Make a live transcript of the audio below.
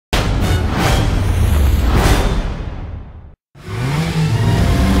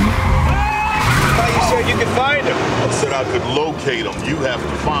locate them. You have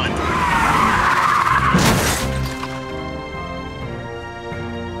to find them.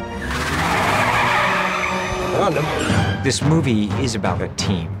 Found him. This movie is about a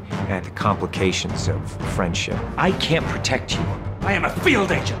team and the complications of friendship. I can't protect you. I am a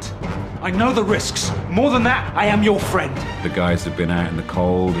field agent. I know the risks. More than that, I am your friend. The guys have been out in the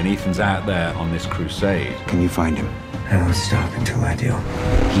cold, and Ethan's out there on this crusade. Can you find him? I won't stop until I do.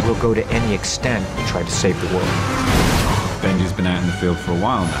 He will go to any extent to try to save the world. Benji's been out in the field for a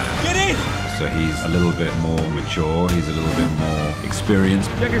while now. Get in! So he's a little bit more mature, he's a little bit more experienced.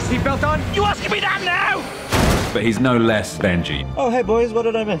 You have your seatbelt on? You asking me that now? But he's no less Benji. Oh, hey, boys, what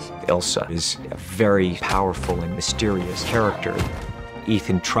did I miss? Elsa is a very powerful and mysterious character.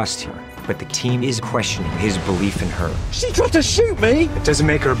 Ethan trusts her, but the team is questioning his belief in her. She tried to shoot me! It doesn't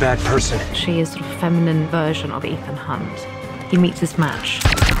make her a bad person. She is sort of a feminine version of Ethan Hunt. He meets his match.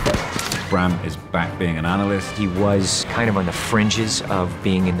 Bram is back being an analyst. He was kind of on the fringes of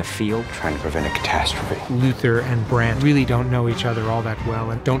being in the field. Trying to prevent a catastrophe. Luther and Brand really don't know each other all that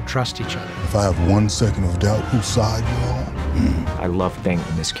well and don't trust each other. If I have 1 second of doubt whose side you're on, I love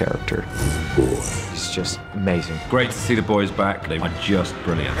thanking this character. He's just amazing. Great to see the boys back. They are just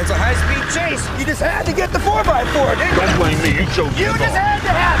brilliant. It's a high-speed chase. You just had to get the 4x4, didn't you? Don't blame me, you chose You just had to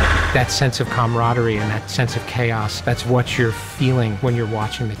have it! That sense of camaraderie and that sense of chaos, that's what you're feeling when you're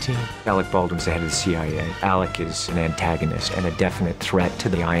watching the team. Alec Baldwin's the head of the CIA. Alec is an antagonist and a definite threat to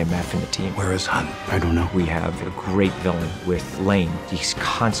the IMF and the team. where is Hunt? I don't know. We have a great villain with Lane. He's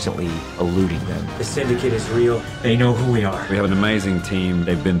constantly eluding them. The syndicate is real. They know who we are. We have an amazing team.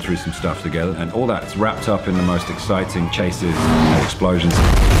 They've been through some stuff together, and all that's wrapped up in the most exciting chases, explosions,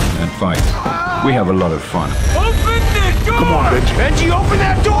 and fights. We have a lot of fun. Open the door! Come on, Benji. Benji, open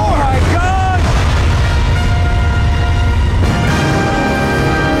that door!